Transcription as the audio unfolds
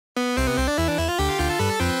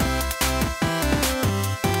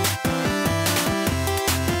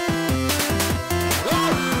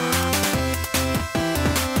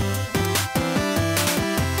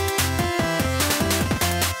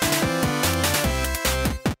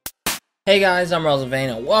Hey guys, I'm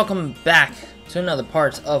RozaldVaneGAME and welcome back to another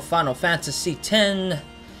part of Final Fantasy X.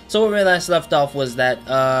 So where we last left off was that,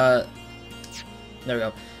 there we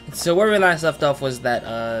go. So where we last left off was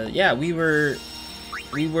that, yeah, we were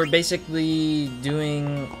basically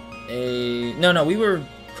doing a, we were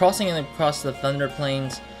crossing across the Thunder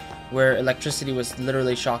Plains where electricity was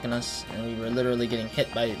literally shocking us and we were literally getting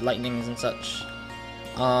hit by lightnings and such.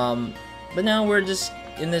 But now we're just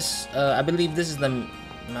in this, I believe this is the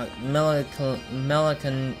Macalania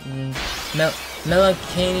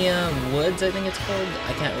Woods, I think it's called.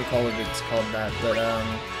 I can't recall if it's called that, but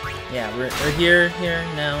yeah, we're here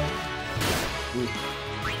now. Ooh.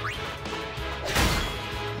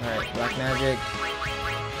 All right, black magic.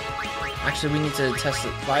 Actually, we need to test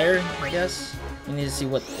it. Fire, I guess. We need to see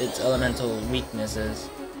what its elemental weakness is.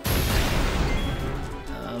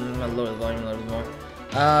 I'm gonna lower the volume a little bit more.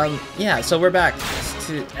 Yeah, so we're back.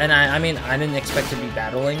 And I mean, I didn't expect to be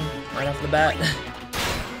battling right off the bat.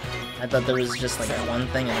 I thought there was just like one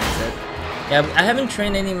thing and that's it. Yeah, I haven't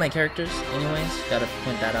trained any of my characters anyways. Gotta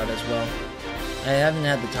point that out as well. I haven't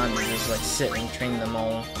had the time to just like sit and train them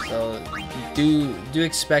all. So do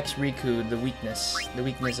expect Riku the weakness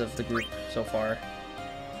of the group so far.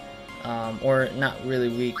 Or not really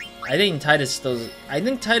weak. I think Titus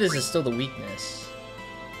is still the weakness.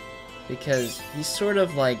 Because he's sort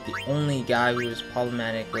of like the only guy who is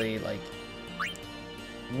problematically like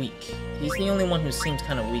weak. He's the only one who seems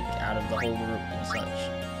kind of weak out of the whole group and such,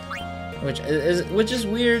 which is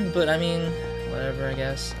weird. But I mean, whatever. I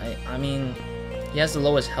guess. I mean, he has the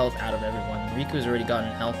lowest health out of everyone. Riku's already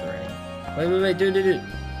gotten health already. Wait, dude.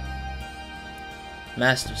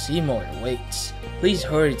 Master Seymour waits. Please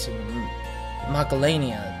hurry to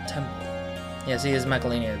Macalania Temple. Yeah, see, it's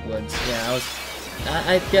Macalania Woods. Yeah,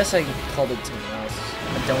 I guess I called it something else.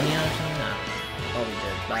 Madonia or something? Nah, probably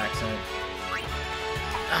did by accident.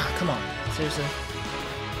 Ah, come on. Seriously?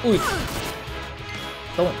 Ooh.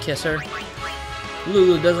 Don't kiss her.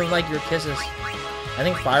 Lulu doesn't like your kisses. I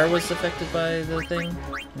think fire was affected by the thing.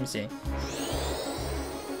 Let me see.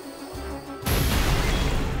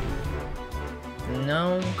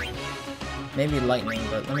 No. Maybe lightning,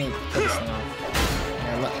 but let me put this thing off.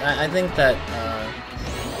 Yeah, I think that,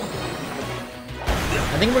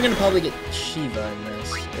 I think we're gonna probably get Shiva in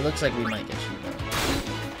this. It looks like we might get Shiva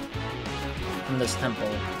in this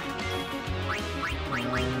temple.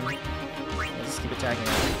 Let's keep attacking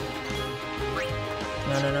it.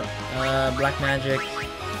 No. Black magic,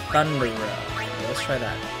 thunder. Let's try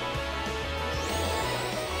that.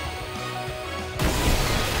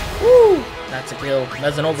 Woo! That's a kill.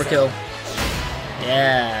 That's an overkill.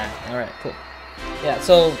 Yeah. All right. Cool. Yeah.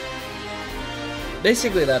 So.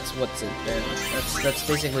 Basically, that's what's it been. That's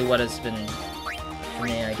basically what it's been for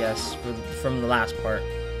me, I guess, from the last part.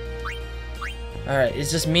 All right,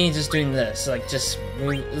 it's just me just doing this, like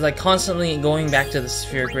constantly going back to the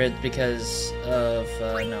sphere grid because of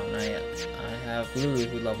no, not yet. I have Lulu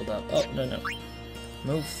who leveled up. Oh no,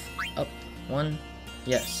 move up 1.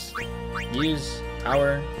 Yes. Use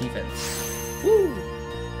power defense. Woo!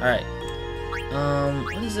 All right.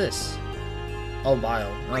 What is this? Oh,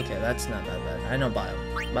 Bile. Okay, that's not that bad. I know Bile.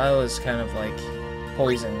 Bile is kind of like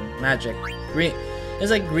poison, magic. Green. It's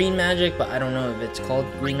like green magic, but I don't know if it's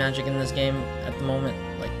called green magic in this game at the moment.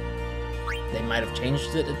 Like, they might have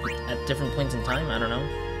changed it at different points in time. I don't know.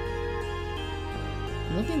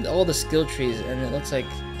 I'm looking at all the skill trees, and it looks like,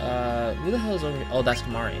 who the hell is over here? Oh, that's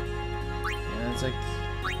Kamari. Yeah, it's like,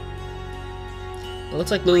 it looks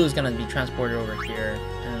like Lulu's gonna be transported over here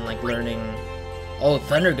and like learning. Oh,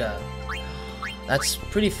 Thunder God. That's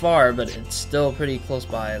pretty far, but it's still pretty close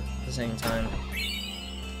by at the same time.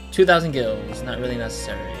 2,000 gills, not really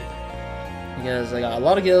necessary. Because I got a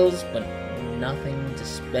lot of gills, but nothing to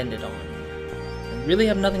spend it on. I really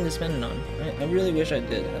have nothing to spend it on. I really wish I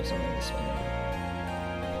did have something to spend it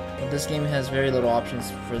on. But this game has very little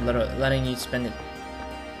options for letting you spend it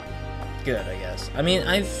good, I guess. I mean,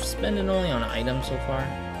 I've spent it only on items so far.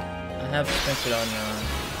 I have spent it on,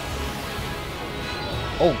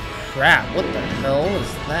 oh, crap, what the hell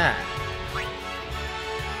is that?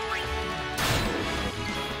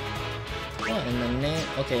 What in the name?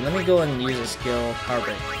 Okay, let me go and use a skill, Power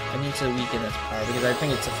Break. I need to weaken its power because I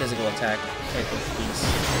think it's a physical attack type of piece.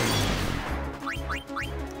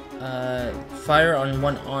 Fire on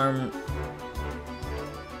one arm,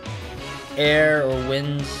 air or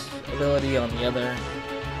wind ability on the other.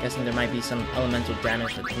 Guessing there might be some elemental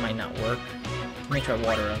damage that might not work. Let me try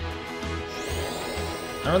water up.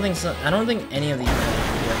 I don't think any of these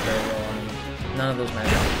magic work very well on me. None of those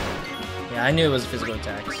magic. Yeah, I knew it was physical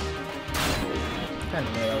attacks. Kind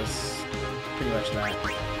of knew that was pretty much that.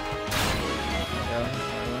 There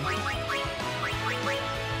we go.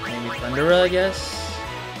 Thundera, I guess?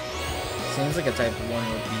 Seems like a type of one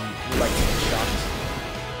would like to get shocked.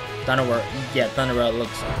 Thundera, yeah, Thundera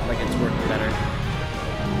looks like it's working better.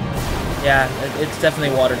 Yeah, it's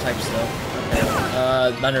definitely water type still. Okay,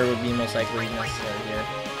 Thunder would be most likely necessary here.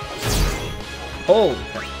 Oh!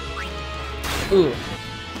 Ooh.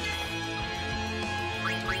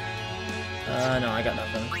 No, I got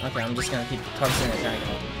nothing. Okay, I'm just gonna keep constantly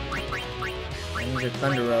attacking. I need to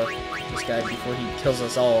Thundera this guy before he kills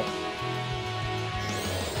us all.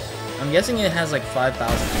 I'm guessing it has like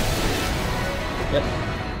 5,000. Yep.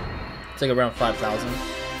 It's like around 5,000.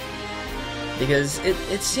 Because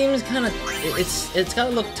it seems kind of it's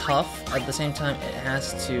gotta look tough at the same time. It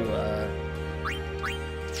has to.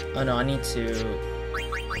 Oh no, I need to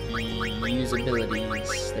use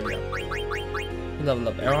abilities. There we go. You level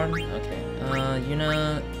up Aaron. Okay.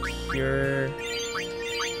 Yuna, Cure.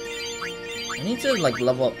 I need to like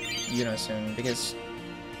level up Yuna soon because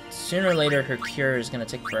sooner or later her Cure is gonna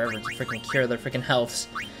take forever to freaking cure their freaking healths.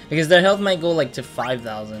 Because their health might go like to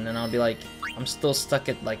 5,000, and I'll be like, I'm still stuck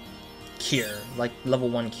at like Cure, like level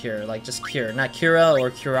 1 Cure, like just Cure, not Cura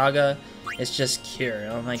or Curaga. It's just Cure.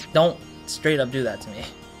 And I'm like, don't straight up do that to me.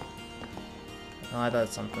 Oh, I thought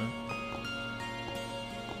it's something.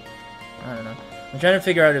 I don't know. I'm trying to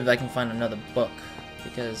figure out if I can find another book,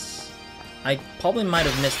 because I probably might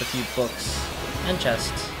have missed a few books and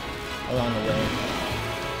chests along the way.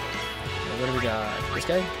 So what do we got? This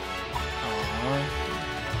guy? Aww.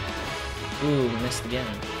 Ooh, missed again.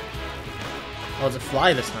 Oh, it's a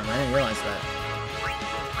fly this time. I didn't realize that.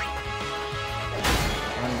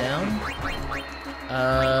 One down.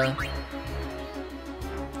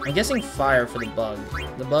 I'm guessing fire for the bug.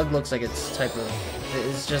 The bug looks like it's type of...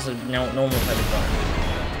 It's just a normal type of bug.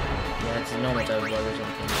 Yeah, it's a normal type of bug or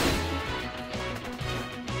something.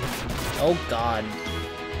 Oh god.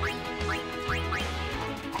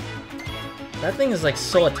 That thing is like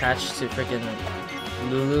so attached to freaking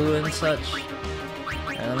Lulu and such.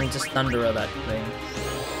 Alright, let me just Thundera that thing.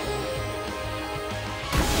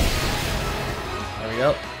 There we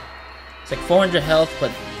go. It's like 400 health,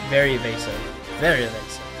 but very evasive. Very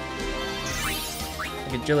evasive.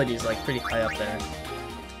 Agility is like pretty high up there.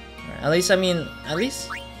 Right, at least, I mean, at least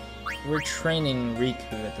we're training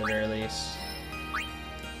Riku at the very least.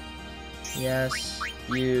 Yes,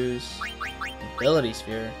 use ability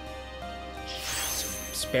sphere.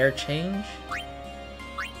 Spare change?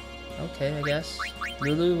 Okay, I guess.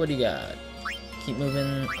 Lulu, what do you got? Keep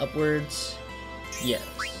moving upwards. Yes.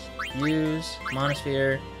 Use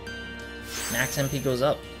Monosphere. Max MP goes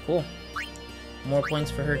up. Cool. More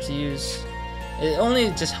points for her to use. It only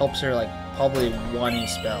just helps her like probably one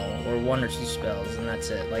spell or 1 or 2 spells, and that's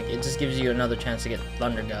it. Like it just gives you another chance to get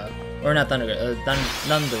Thunderga, or not Thunderga,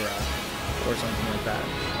 Thundera, or something like that.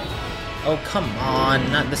 Oh come on,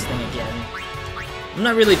 not this thing again. I'm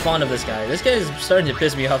not really fond of this guy. This guy is starting to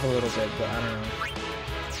piss me off a little bit, but I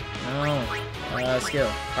don't know. No, skill,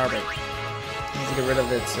 power break. Need to get rid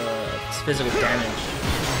of its physical damage.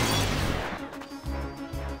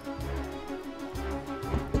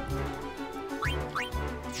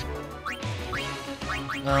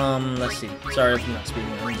 Let's see. Sorry if I'm not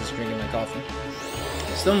speaking. I'm just drinking my coffee.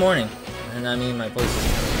 It's still morning, and I mean my voice is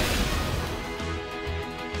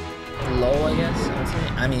kind of low, I guess.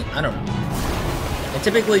 I mean, I don't know. I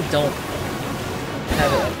typically don't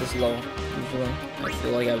have it at this low. Usually, I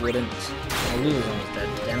feel like I wouldn't. My Lulu is almost dead.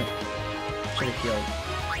 Damn it! Should have healed.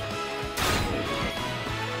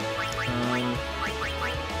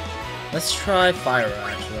 Let's try Fire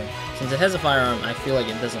actually. Since it has a firearm, I feel like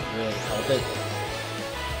it doesn't really help it.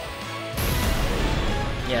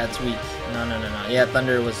 Yeah, it's weak. No. Yeah,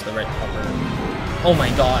 Thunder was the right cover. Oh my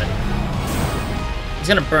god. He's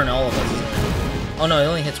gonna burn all of us, isn't it? Oh no, it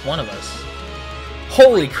only hits one of us.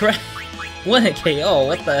 Holy crap! What a KO!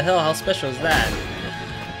 What the hell? How special is that?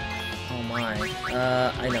 Oh my.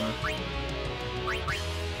 Item.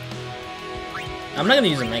 I'm not gonna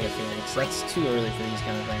use a Mega Phoenix. That's too early for these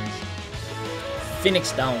kind of things.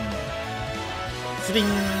 Phoenix down. Fling.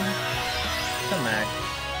 Come back.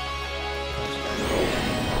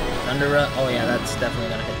 Thundera. Oh yeah, that's definitely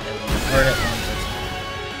gonna hit everyone. Or hit one person.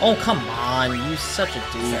 Oh come on, you such a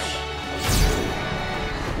douche.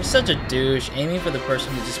 You're such a douche, aiming for the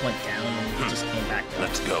person who just went down and he just came back up.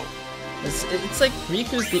 Let's go. It's like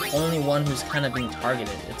Riku's the only one who's kind of being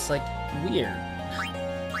targeted. It's like weird.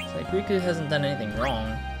 It's like Riku hasn't done anything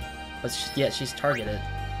wrong, but yet she's targeted.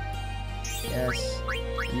 Yes.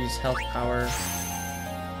 Use health power.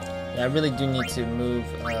 Yeah, I really do need to move.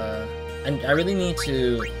 And I really need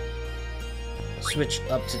to switch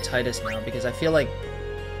up to Titus now because I feel like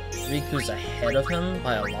Riku's ahead of him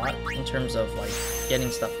by a lot in terms of like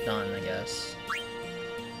getting stuff done, I guess.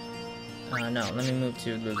 No, let me move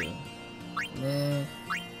to Lulu.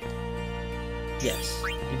 Yes,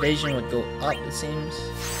 evasion would go up, it seems.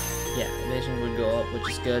 Yeah, evasion would go up, which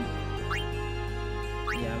is good.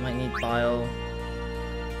 Yeah, I might need bio.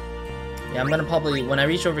 Yeah, I'm gonna probably, when I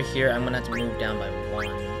reach over here, I'm gonna have to move down by 1.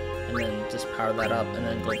 And then just power that up, and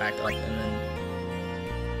then go back up, and then...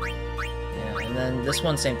 Yeah, and then this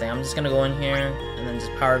one, same thing. I'm just gonna go in here, and then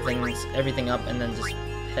just power everything up, and then just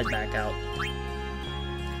head back out.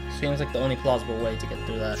 Seems like the only plausible way to get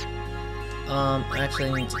through that. I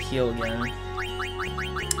actually need to heal again.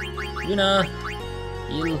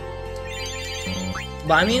 Heal.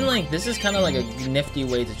 But I mean, like, this is kind of like a nifty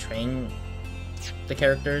way to train the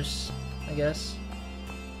characters, I guess.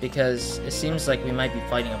 Because it seems like we might be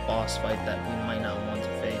fighting a boss fight that we might not want to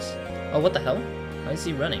face. Oh, what the hell? Why is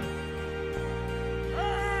he running?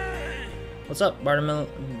 What's up, Bartholomew?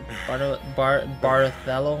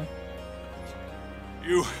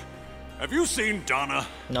 Have you seen Donna?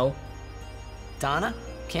 No. Donna?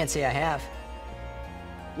 Can't say I have.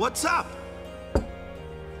 What's up?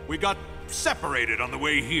 We got separated on the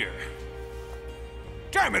way here.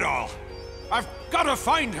 Damn it all! I've got to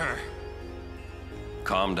find her!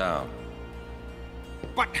 Calm down.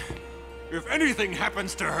 But if anything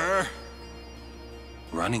happens to her...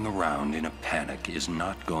 Running around in a panic is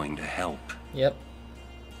not going to help. Yep.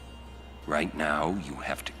 Right now, you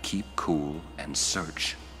have to keep cool and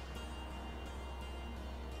search.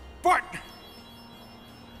 But...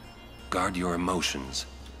 Guard your emotions,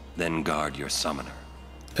 then guard your summoner.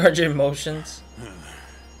 Guard your emotions?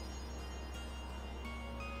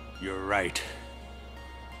 You're right.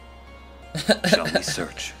 Shall we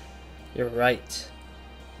search? You're right.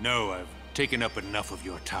 No, I've taken up enough of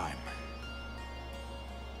your time.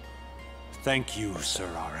 Thank you, Sir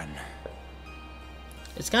Aaron.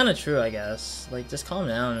 It's kind of true, I guess. Like, just calm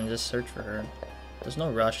down and just search for her. There's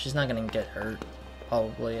no rush. She's not gonna get hurt,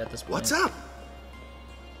 probably, at this point. What's up?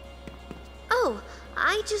 Oh,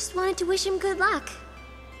 I just wanted to wish him good luck.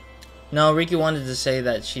 No, Riku wanted to say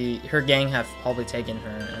that her gang have probably taken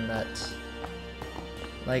her, and that...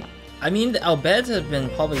 Like, I mean, the Albeds have been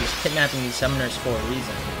probably just kidnapping these summoners for a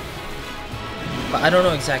reason. But I don't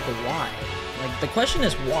know exactly why. Like, the question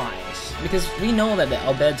is why. Because we know that the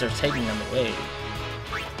Albeds are taking them away.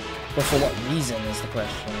 But for what reason is the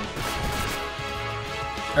question.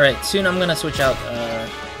 Alright, soon I'm gonna switch out,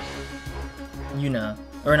 Yuna.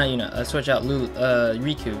 Or not Yuna, switch out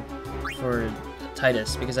Riku for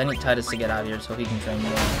Titus. Because I need Titus to get out of here so he can train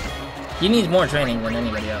more. He needs more training than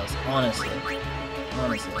anybody else, honestly.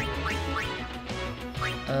 Honestly.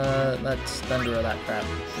 Let's thunder all that crap.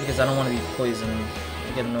 Because I don't want to be poisoned.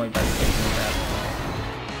 I get annoyed by the kids and crap.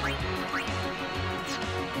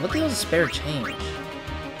 What the hell is spare change?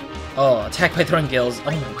 Oh, attack by throwing gills.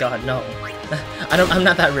 Oh my god, no. I'm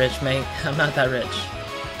not that rich, mate. I'm not that rich.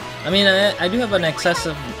 I mean, I do have an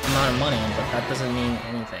excessive amount of money, but that doesn't mean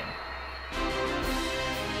anything.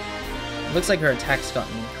 It looks like her attack's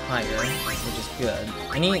gotten higher, which is good.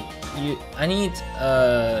 I need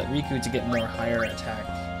Riku to get more higher attack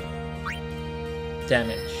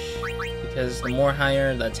damage, because the more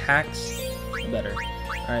higher the attacks, the better.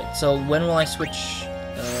 Alright, so when will I switch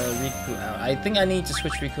Riku out? I think I need to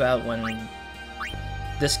switch Riku out when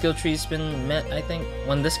this skill tree's been met, I think.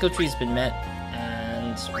 When this skill tree's been met,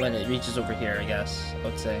 and when it reaches over here, I guess, I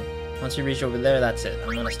would say. Once you reach over there, that's it.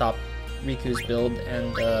 I'm gonna stop Riku's build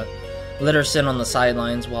and let her sit on the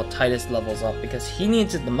sidelines while Titus levels up, because he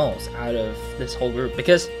needs it the most out of this whole group.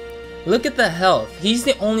 Because look at the health. He's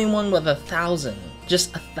the only one with 1,000.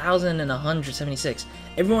 Just 1,176.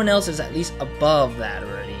 Everyone else is at least above that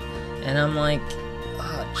already. And I'm like,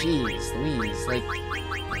 oh, jeez, Louise. Like,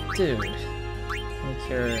 dude. Let me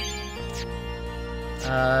cure.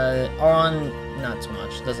 Auron, not so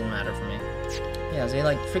much. Doesn't matter for me. Yeah, see,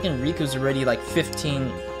 like, freaking Riku's already like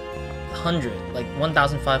 1,500. Like,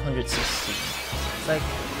 1,560. It's like,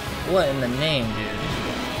 what in the name, dude?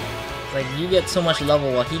 It's like, you get so much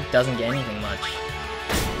level while he doesn't get anything much.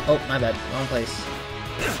 Oh, my bad. Wrong place.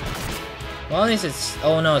 Well, at least it's...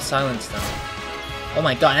 Oh, no, it's silenced now. Oh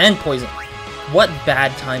my god, and poison. What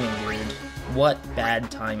bad timing, dude. What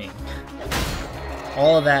bad timing.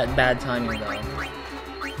 All of that bad timing, though.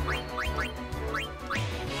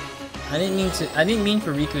 I didn't mean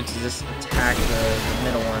for Riku to just attack the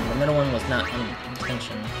middle one. The middle one was not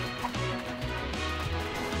intention.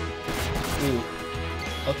 Ooh.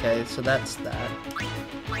 Okay, so that's that.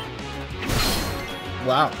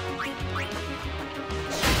 Wow.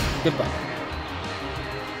 Goodbye.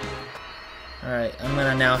 Alright, I'm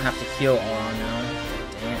gonna now have to heal Auron now.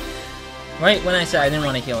 Dang it. Right when I said I didn't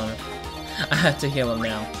want to heal him. I have to heal him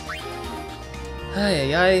now.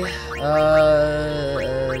 Ay.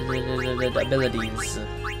 Abilities.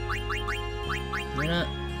 You're not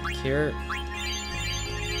cure.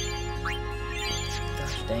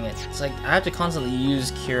 Gosh dang it. It's like I have to constantly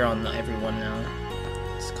use cure on everyone now.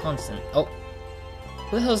 It's constant. Oh.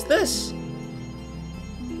 Who the hell is this?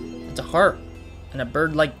 It's a heart. And a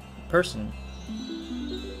bird-like person.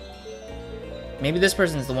 Maybe this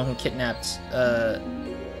person is the one who kidnapped that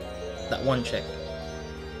one chick.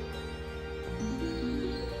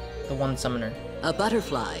 The one summoner. A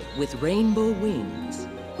butterfly with rainbow wings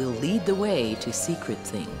will lead the way to secret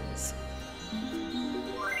things.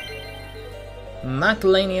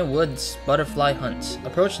 Macalania Woods Butterfly Hunt.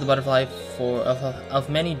 Approach the butterfly of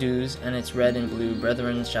many dews, and its red and blue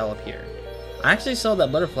brethren shall appear. I actually saw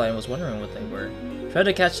that butterfly and was wondering what they were. Try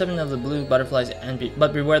to catch 7 of the blue butterflies,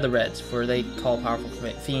 but beware the reds, for they call powerful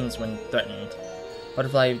fiends when threatened.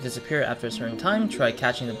 Butterfly disappear after a certain time. Try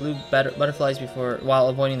catching the blue butterflies while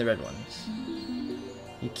avoiding the red ones.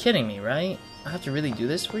 You kidding me, right? I have to really do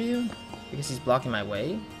this for you? Because he's blocking my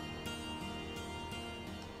way?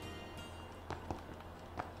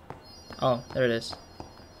 Oh, there it is.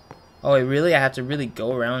 Oh wait, really? I have to really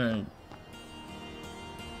go around and...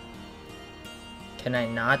 Can I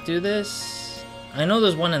not do this? I know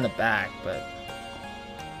there's one in the back, but...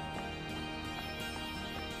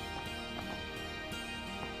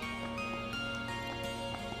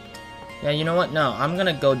 Yeah, you know what? No, I'm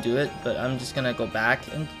gonna go do it, but I'm just gonna go back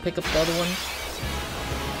and pick up the other ones.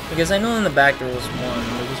 Because I know in the back there was one.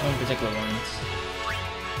 There was one particular one.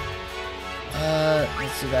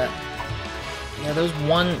 Let's do that. Yeah,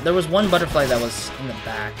 there was one butterfly that was in the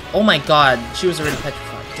back. Oh my god, she was already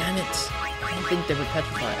petrified. Damn it. I don't think they would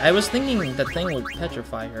petrify. I was thinking the thing would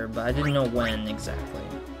petrify her, but I didn't know when exactly.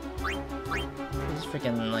 Just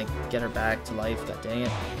freaking, like, get her back to life, god dang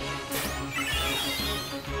it.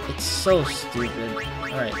 It's so stupid.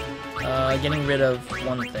 Alright, getting rid of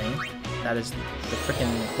one thing. That is the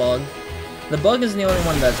freaking bug. The bug is the only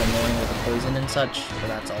one that's annoying with the poison and such, but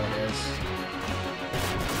that's all it is.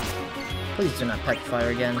 Please do not petrify her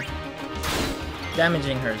again.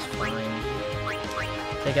 Damaging her is fine.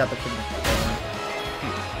 Take out the freaking thing.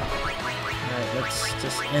 Alright, let's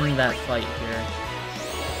just end that fight here.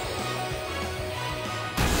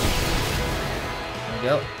 There we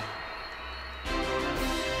go.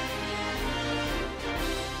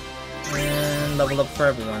 And leveled up for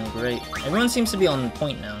everyone, great. Everyone seems to be on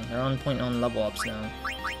point now. They're on point on level ups now.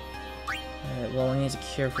 Alright, well I need to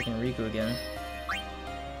cure freaking Riku again.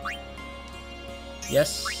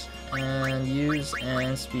 Yes, and use,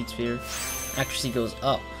 and speed sphere. Accuracy goes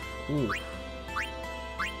up. Ooh.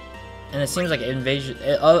 And it seems like invasion,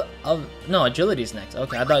 no, agility's next.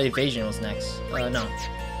 Okay, I thought evasion was next. No.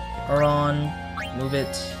 Oron, move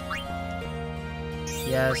it.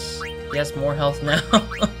 Yes. Yes, more health now.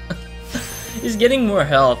 He's getting more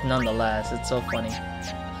health nonetheless. It's so funny.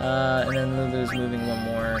 And then Lulu's moving one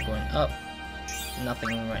more, going up.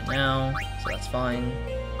 Nothing right now, so that's fine.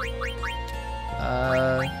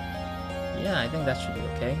 Yeah, I think that should be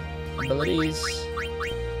okay. Abilities.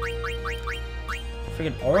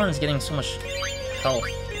 Freaking Oron's getting so much health.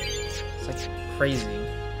 It's like crazy.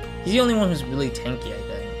 He's the only one who's really tanky, I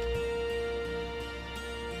think.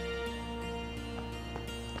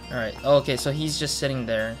 Alright, okay, so he's just sitting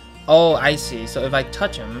there. Oh, I see. So if I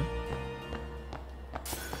touch him...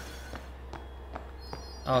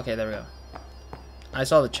 Oh, okay, there we go. I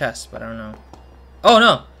saw the chest, but I don't know. Oh,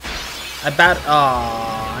 no!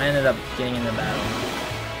 I ended up getting in the battle.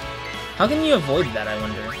 How can you avoid that, I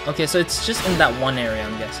wonder? Okay, so it's just in that one area,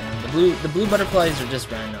 I'm guessing. The blue butterflies are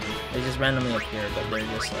just random. They just randomly appear, but they're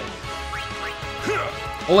just like...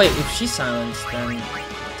 Oh wait, if she's silenced, then...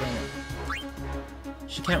 Dang it.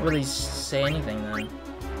 She can't really say anything then.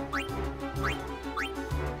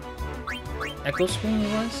 Echo Screen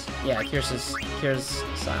it was? Yeah, cures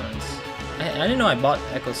silence. I didn't know I bought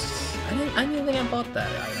Echo's... I didn't think I bought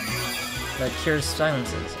that item. That cures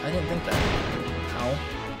silences. I didn't think that. Ow.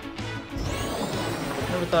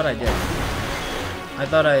 Never thought I did. I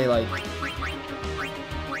thought I, like...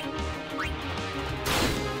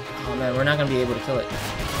 Oh man, we're not gonna be able to kill it.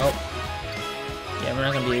 Oh. Yeah, we're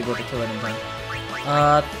not gonna be able to kill it in time.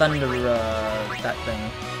 Thunder, that thing.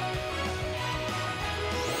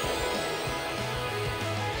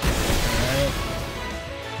 Alright.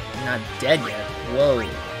 Not dead yet. Whoa.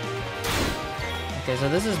 Okay, so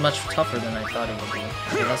this is much tougher than I thought it would be.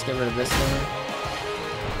 Okay, let's get rid of this thing.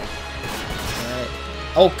 Alright.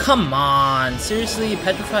 Oh, come on! Seriously?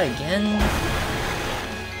 Petrify again?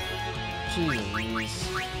 Jeez Louise.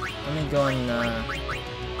 Let me go and,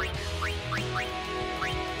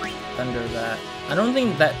 thunder that. I don't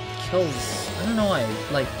think that kills. I don't know why.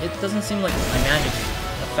 Like, it doesn't seem like my magic's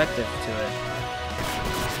effective to it.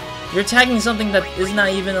 You're attacking something that is not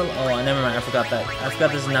even. Oh, never mind. I forgot that. I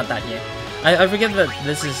forgot this is not that yet. I forget that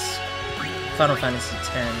this is Final Fantasy X.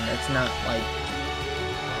 It's not like.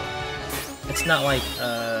 It's not like.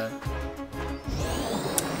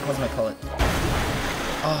 What do I call it?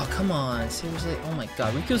 Oh, come on. Seriously? Oh my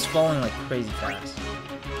god. Riku's falling like crazy fast.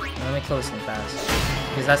 Let me kill this thing fast.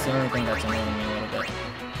 Because that's the only thing that's annoying me a little bit.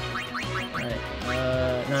 Alright.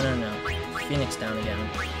 No. Phoenix down again.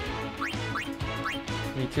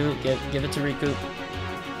 Riku, give it to Riku.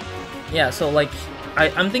 Yeah, so like,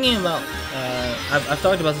 I'm thinking about, I've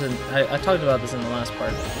talked about this I talked about this in the last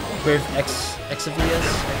part. V-AXYS, I think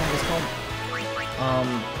it's called.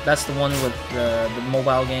 That's the one with the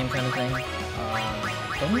mobile game kind of thing.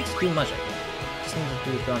 Don't need to do much, I think. Just need to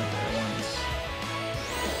do it once.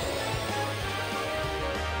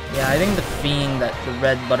 Yeah, I think the fiend that the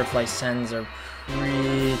red butterfly sends are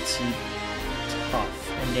pretty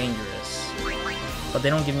tough and dangerous. But they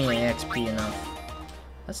don't give me EXP enough.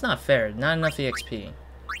 That's not fair. Not enough EXP.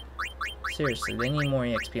 Seriously, they need more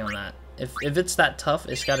EXP on that. If it's that tough,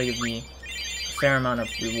 it's gotta give me a fair amount of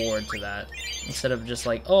reward to that. Instead of just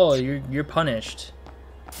like, oh, you're punished.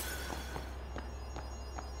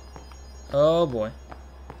 Oh boy.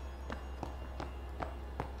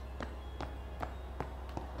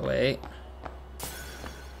 Wait.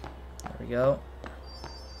 There we go.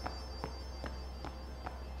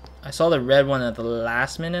 I saw the red one at the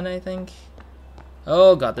last minute, I think.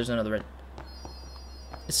 Oh god, there's another red.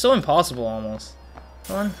 It's so impossible almost.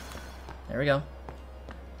 Come on. There we go.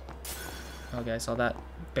 Okay, I saw that.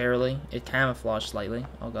 Barely. It camouflaged slightly.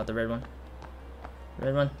 Oh god, the red one.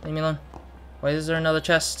 Red one, leave me alone. Why is there another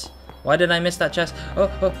chest? Why did I miss that chest? Oh,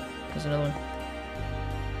 there's another one.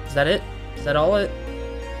 Is that it? Is that all it?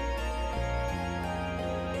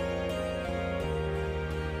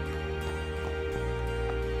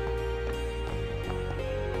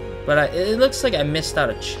 But it looks like I missed out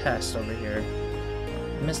a chest over here.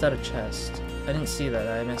 I missed out a chest. I didn't see that.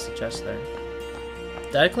 I missed a chest there.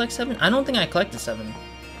 Did I collect 7? I don't think I collected 7.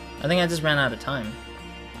 I think I just ran out of time.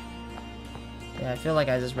 Yeah, I feel like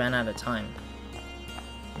I just ran out of time.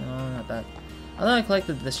 No, not that. I thought I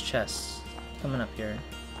collected this chest. Coming up here.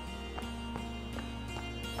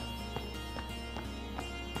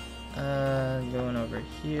 Going over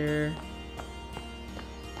here.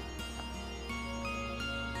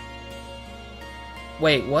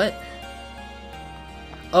 Wait, what?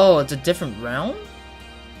 Oh, it's a different realm?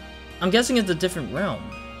 I'm guessing it's a different realm.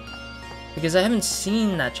 Because I haven't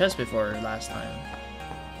seen that chest before last time.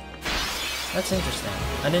 That's interesting.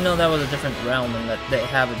 I didn't know that was a different realm and that they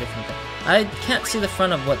have a different thing. I can't see the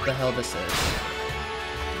front of what the hell this is.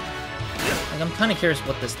 Like, I'm kind of curious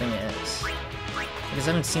what this thing is. Because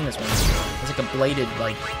I haven't seen this one before. It's like a bladed,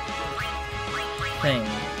 like, thing.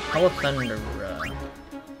 How about Thunder?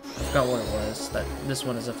 I forgot what it was that this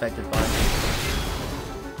one is affected by.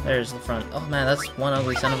 There's the front. Oh man, that's one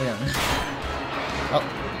ugly son of a gun. Oh.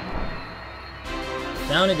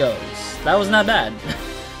 Down it goes. That was not bad.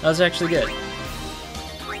 That was actually good.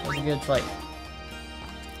 That was a good fight.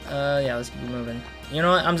 Yeah, let's keep moving. You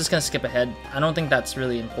know what? I'm just gonna skip ahead. I don't think that's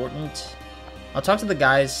really important. I'll talk to the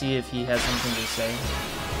guy, see if he has something to say.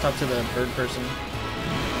 Talk to the bird person.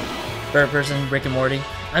 Bird person, Rick and Morty.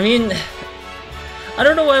 I mean, I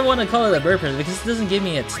don't know why I want to call it a bird person, because it doesn't give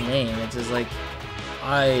me its name. It's just like,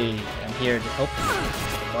 I am here to help you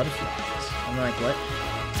with butterflies. I'm like, what?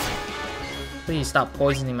 Please stop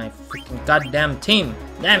poisoning my freaking goddamn team.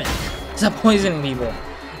 Damn it. Stop poisoning people.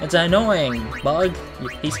 It's annoying, bug. You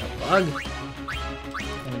piece of bug.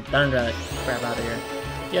 And thunder that crap out of here.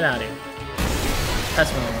 Get out of here. That's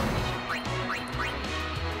what I want.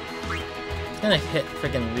 It's gonna hit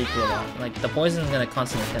freaking Riku a lot. Like, the poison's gonna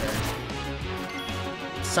constantly hit her.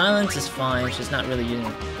 Silence is fine, she's not really using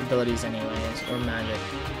abilities anyways, or magic.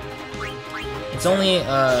 It's only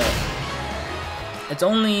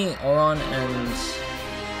Oron and...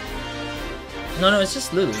 No, it's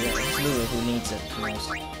just Lulu, yeah, it's Lulu who needs it the most.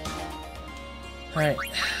 Alright,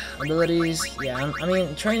 abilities, yeah, I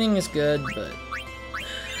mean, training is good, but...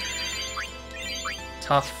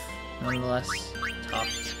 Tough, nonetheless,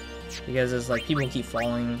 tough. Because it's like, people keep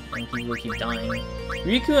falling, and people keep dying.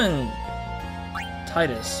 Riku and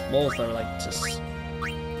Titus both are like just...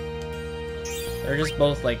 They're just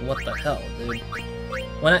both like, what the hell, dude?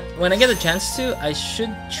 When I get a chance to, I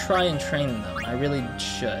should try and train them. I really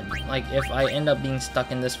should. Like, if I end up being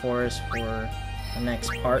stuck in this forest for the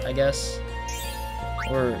next part, I guess.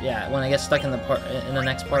 Or, yeah, when I get stuck in the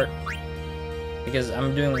next part, because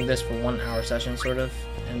I'm doing this for 1 hour session sort of,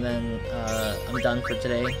 and then I'm done for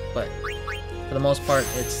today. But for the most part,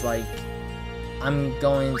 it's like I'm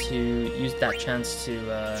going to use that chance to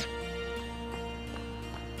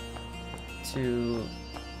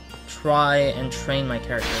try and train my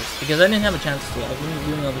characters, because I didn't have a chance to. I've been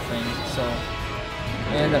doing other things, so I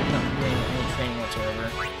ended up not doing any training whatsoever.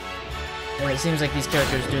 And it seems like these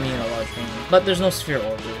characters do need a lot of training, but there's no sphere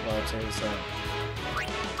orbs as well too, so.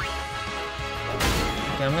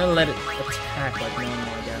 Okay, I'm gonna let it attack like normal,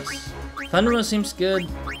 I guess. Thundera seems good.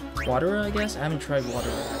 Watera, I guess? I haven't tried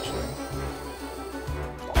Watera, actually.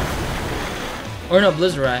 Or no,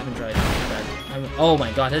 Blizzard, I haven't tried. Oh my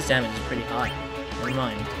god, his damage is pretty high. Never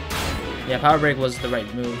mind. Yeah, Power Break was the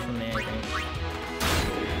right move for me, I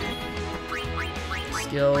think.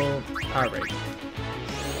 Skill, Power Break.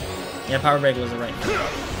 Yeah, Power Break was the right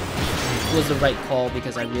call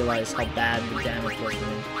because I realized how bad the damage was for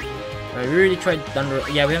me. Alright, we already tried Thunder.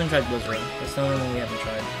 Yeah, we haven't tried Blizzard. That's the only one we haven't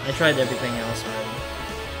tried. I tried everything else already.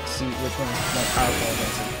 Let's see which one is more powerful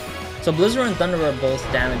against it. So Blizzard and Thunder are both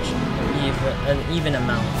damaged an even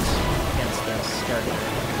amount against this character.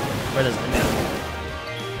 Or this enemy.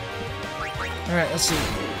 Alright, let's see.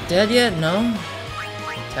 Dead yet? No.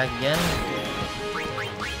 Attack again.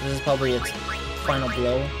 This is probably its final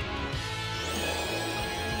blow.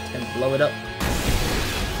 It's gonna blow it up.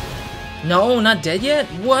 No, not dead yet?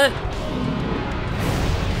 What?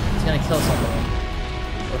 It's gonna kill someone.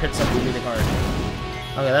 Or hit something really hard.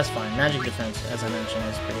 Okay, that's fine. Magic defense, as I mentioned,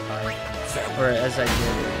 is pretty high. Or as I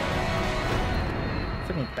did.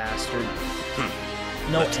 Freaking bastard.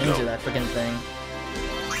 No end to that freaking thing.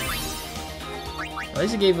 At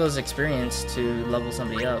least it gave us experience to level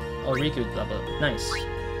somebody up. Oh, Riku level up. Nice.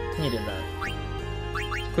 You did that.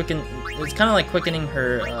 Quicken. It's kind of like quickening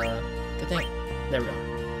her. Good thing. There we go.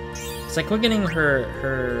 It's like quickening her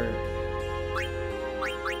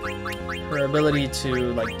ability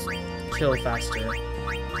to like kill faster.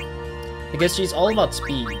 Because she's all about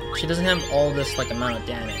speed. She doesn't have all this like amount of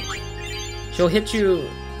damage. She'll hit you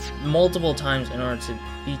multiple times in order to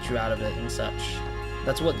beat you out of it and such.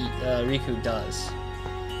 That's what Riku does.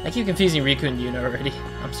 I keep confusing Riku and Yuna already.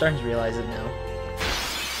 I'm starting to realize it now.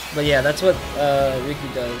 But yeah, that's what Riku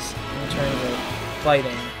does in terms of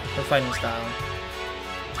fighting, her fighting style.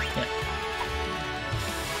 Yeah.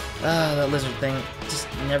 That lizard thing just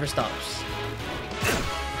never stops.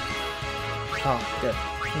 Oh, good.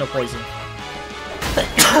 No poison.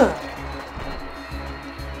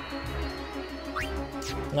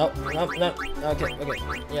 Nope, nope, nope. Okay, okay.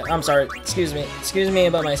 Yeah, I'm sorry. Excuse me. Excuse me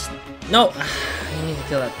about my... No! I need to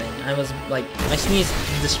kill that thing. I was, like... My sneeze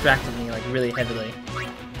distracted me, like, really heavily.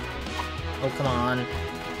 Oh, come on.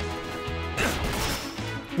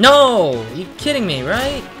 No! You kidding me,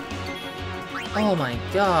 right? Oh my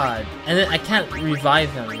god. And then I can't revive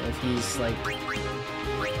him if he's, like...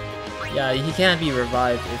 Yeah, he can't be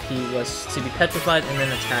revived if he was to be petrified and then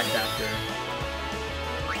attacked after.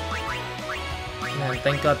 Man,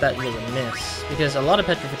 thank god that was a miss. Because a lot of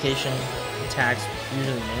petrification attacks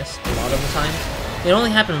usually miss a lot of the time. It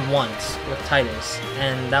only happened once with Titus,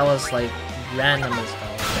 and that was like random as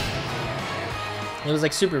hell. It was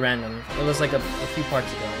like super random. It was like a few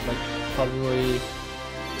parts ago, like probably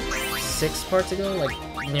 6 parts ago, like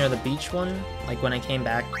near the beach one. Like when I came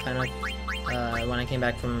back, kind of, when I came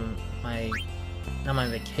back from my, not my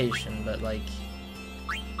vacation, but like,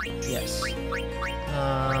 yes.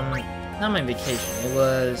 Not my vacation, it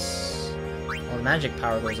was... Oh, the magic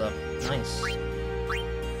power goes up. Nice. Yeah,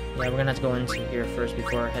 we're gonna have to go into here first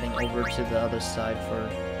before heading over to the other side for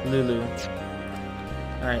Lulu.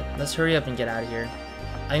 Alright, let's hurry up and get out of here.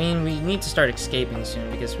 I mean, we need to start escaping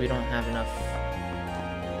soon because we don't have enough...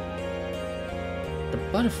 The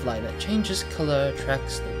butterfly that changes color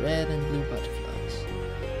attracts the red and blue butterflies.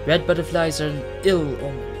 Red butterflies are ill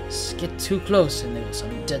omens. Get too close and they will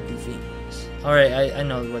summon deadly fiends. Alright, I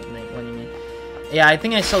know what you mean. Yeah, I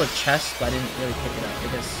think I saw the chest, but I didn't really pick it up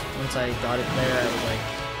because once I got it there, I was like,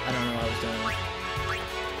 I don't know what I was doing.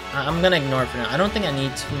 I'm gonna ignore it for now. I don't think I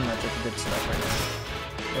need too much of the good stuff right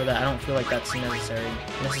now. Or that I don't feel like that's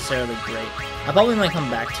necessarily great. I probably might come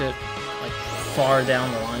back to it, like, far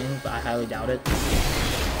down the line, but I highly doubt it.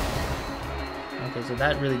 Okay, so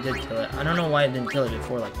that really did kill it. I don't know why it didn't kill it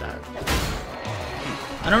before like that.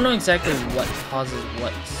 I don't know exactly what causes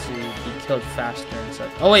what to be killed faster and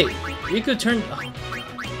such. Oh wait, Riku turned... Oh,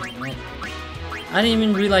 man. I didn't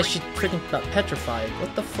even realize she freaking got petrified.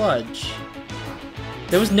 What the fudge?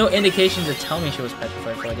 There was no indication to tell me she was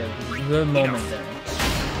petrified for like a good moment there.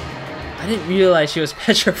 I didn't realize she was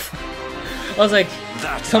petrified. I was like,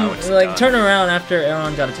 come, like turn around after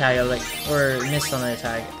Aaron got attacked, like, or missed on the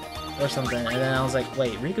attack. or something, and then I was like,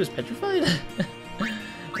 wait, Riku's petrified?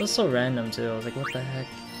 It was so random too. I was like, what the heck?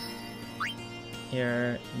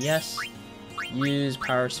 Here, yes. Use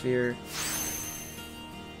Power Sphere.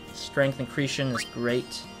 Strength Incretion is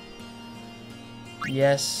great.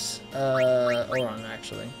 Yes, hold on,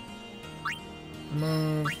 actually.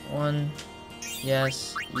 Move 1.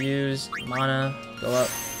 Yes, use mana, go up.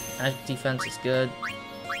 Magic defense is good.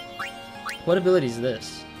 What ability is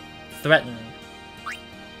this? Threaten.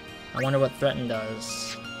 I wonder what Threaten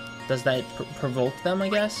does. Does that provoke them, I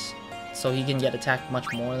guess? So he can get attacked much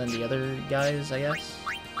more than the other guys, I guess?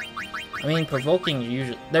 I mean, provoking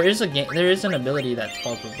usually... There is an ability that's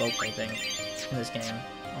called Provoke, I think, in this game.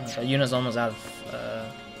 Oh my god, Yuna's almost out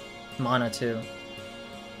of mana, too.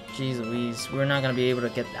 Jeez Louise, we're not gonna be able to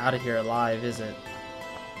get out of here alive, is it?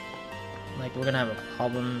 Like, we're gonna have a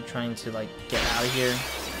problem trying to, like, get out of here.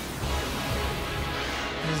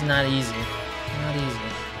 This is not easy. Not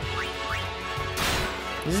easy.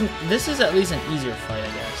 This is at least an easier fight,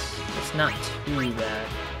 I guess. It's not too bad.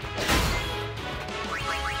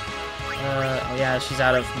 Oh yeah, she's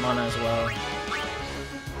out of mana as well.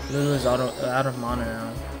 Lulu's out of mana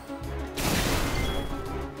now.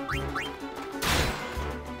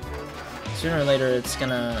 Sooner or later, it's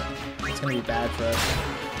gonna be bad for us.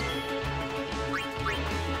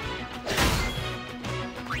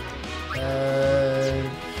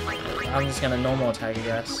 I'm just gonna normal attack, I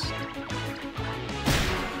guess.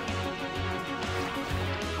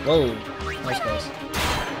 Whoa, that was close.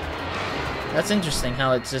 That's interesting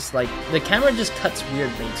how it's just like the camera just cuts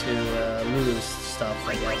weirdly to Lulu's stuff,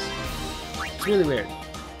 I guess. It's really weird.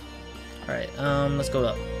 All right, let's go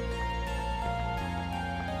up.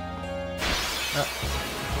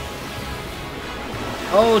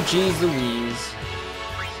 Oh, geez Louise.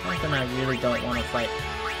 Something I really don't want to fight.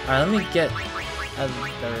 Alright, let me get other,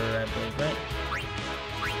 I believe, right?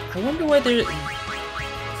 I wonder why they're...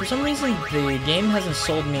 For some reason, the game hasn't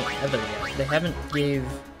sold me Ether yet.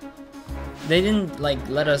 They didn't, like,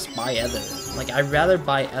 let us buy Ether. Like, I'd rather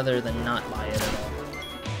buy Ether than not buy it at all.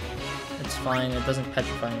 It's fine, it doesn't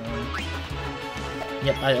petrify anyone.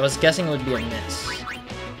 Yep, I was guessing it would be a miss.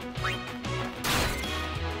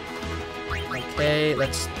 Okay,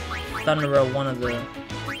 let's Thundero one of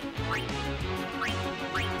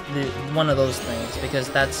one of those things, because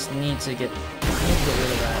that's need to get rid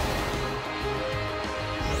of that.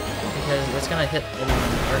 Because it's gonna hit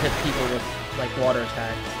everyone, or hit people with like water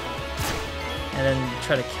attack. And then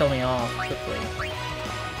try to kill me off quickly.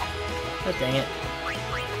 Oh dang it.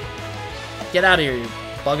 Get out of here, you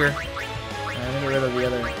bugger. Alright, let me get rid of the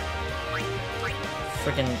other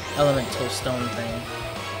freaking elemental stone thing.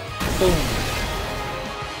 Boom.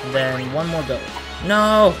 And then one more go.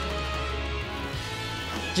 No!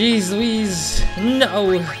 Jeez Louise!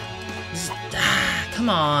 No! Just, come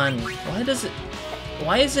on!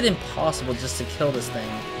 Why is it impossible just to kill this thing?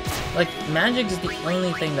 Like, magic is the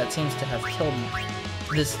only thing that seems to have killed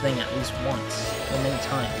this thing at least once, or many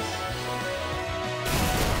times.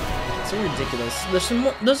 It's so ridiculous.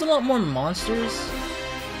 There's a lot more monsters,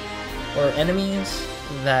 or enemies,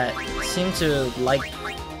 that seem to like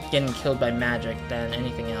getting killed by magic than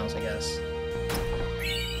anything else, I guess.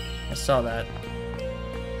 I saw that.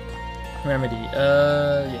 Remedy,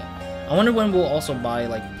 yeah. I wonder when we'll also buy,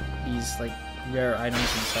 like, these, like, rare items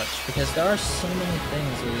and such, because there are so many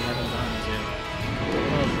things that we haven't gotten to.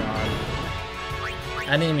 Oh god.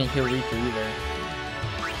 I didn't even heal Riku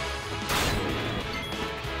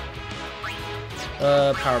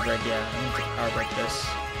either. Power break, yeah. I need to power break this.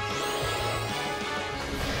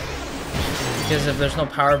 Because if there's no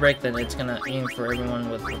power break, then it's gonna aim for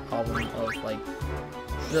everyone with the problem of, like,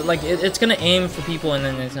 it's gonna aim for people and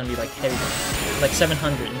then it's gonna be like heavy, like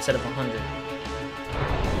 700 instead of 100.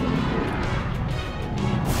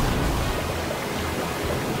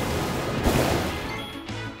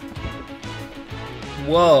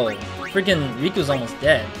 Whoa, freaking Riku's almost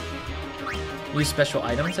dead. Use special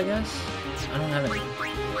items, I guess? I don't have any.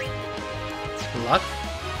 Luck?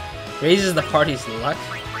 Raises the party's luck?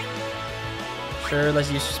 Sure, let's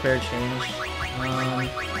use spare change.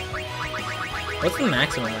 What's the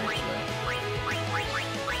maximum, actually?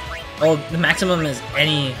 Oh, the maximum is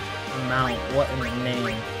any amount. What in the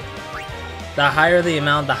name? The higher the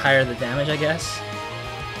amount, the higher the damage, I guess?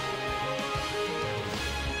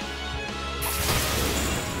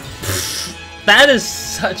 That is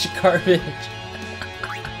such garbage.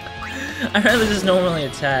 I'd rather just normally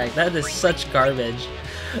attack. That is such garbage.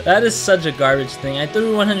 That is such a garbage thing. I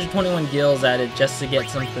threw 121 gills at it just to get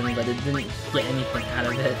something, but it didn't get anything out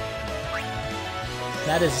of it.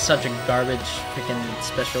 That is such a garbage freaking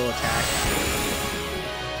special attack.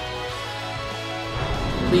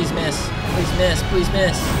 Please miss. Please miss. Please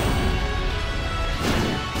miss.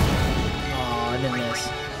 Oh, I didn't miss.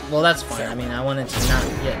 Well, that's fine. I mean, I wanted to not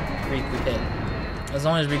get Riku hit. As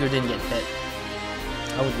long as Riku didn't get hit,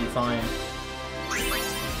 I would be fine.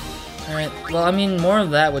 Alright, well, I mean, more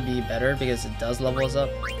of that would be better because it does level us up.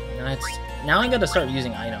 Now I gotta start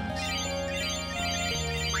using items.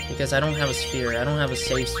 Because I don't have a sphere. I don't have a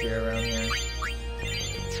save sphere around here.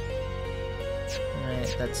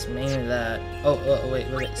 Alright, that's mainly that. Oh, wait,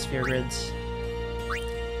 look at sphere grids.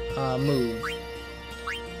 Move.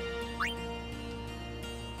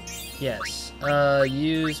 Yes.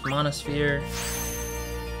 Use Monosphere.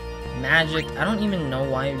 Magic. I don't even know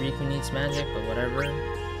why Riku needs magic, but whatever.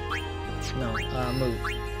 No, move.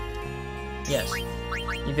 Yes.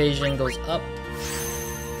 Evasion goes up.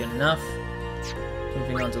 Good enough.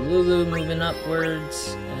 Moving on to Lulu, moving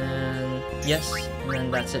upwards. And yes, and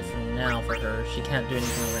then that's it for now for her. She can't do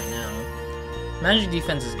anything right now. Magic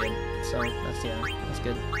defense is good. So that's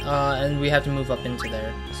good. And we have to move up into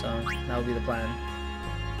there. So that will be the plan.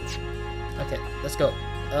 Okay, let's go.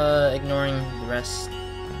 Ignoring the rest.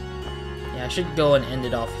 Yeah, I should go and end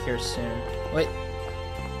it off here soon. Wait.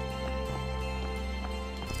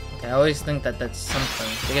 Okay, I always think that that's something,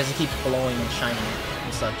 because it keeps glowing and shining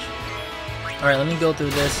and such. Alright, let me go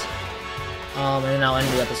through this. And then I'll end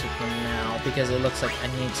the episode for now, because it looks like I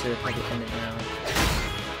need to probably end it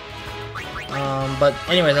now. But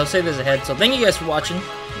anyways, I'll say this ahead. So thank you guys for watching.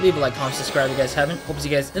 Leave a like, comment, subscribe if you guys haven't. Hope to see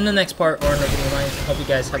you guys in the next part or in the video line. Hope you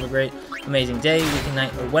guys have a great, amazing day, week,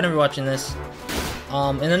 night, or whenever you're watching this.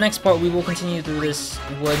 In the next part, we will continue through this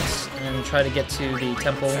woods and try to get to the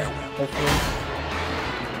temple, hopefully.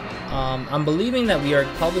 I'm believing that we are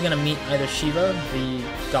probably going to meet either Shiva, the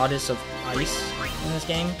goddess of ice in this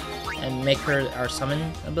game, and make her our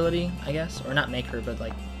summon ability, I guess. Or not make her, but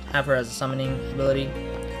like have her as a summoning ability.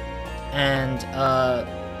 And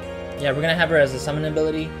yeah, we're going to have her as a summon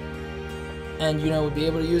ability. And, you know, we'll be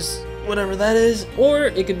able to use whatever that is. Or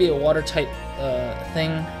it could be a water type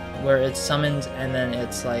thing where it's summoned and then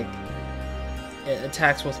it's like it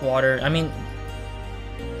attacks with water. I mean,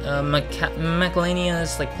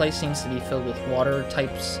 Macalania's like place seems to be filled with water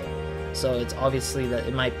types, so it's obviously that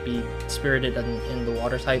it might be spirited in the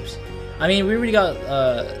water types. I mean, we already got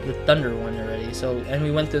the thunder one already, so, and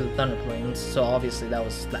we went through the thunder plains, so obviously that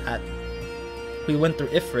was that. We went through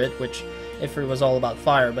Ifrit, which Ifrit was all about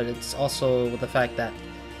fire, but it's also with the fact that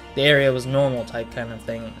the area was normal type kind of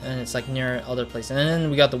thing, and it's like near other places. And then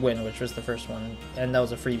we got the wind, which was the first one, and that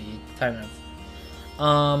was a freebie kind of.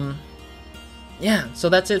 Yeah, so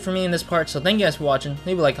that's it for me in this part. So thank you guys for watching.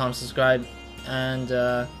 Leave a like, comment, subscribe, and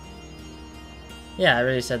yeah, I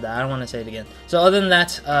already said that. I don't want to say it again. So other than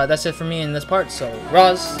that, that's it for me in this part. So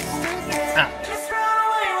Roz out.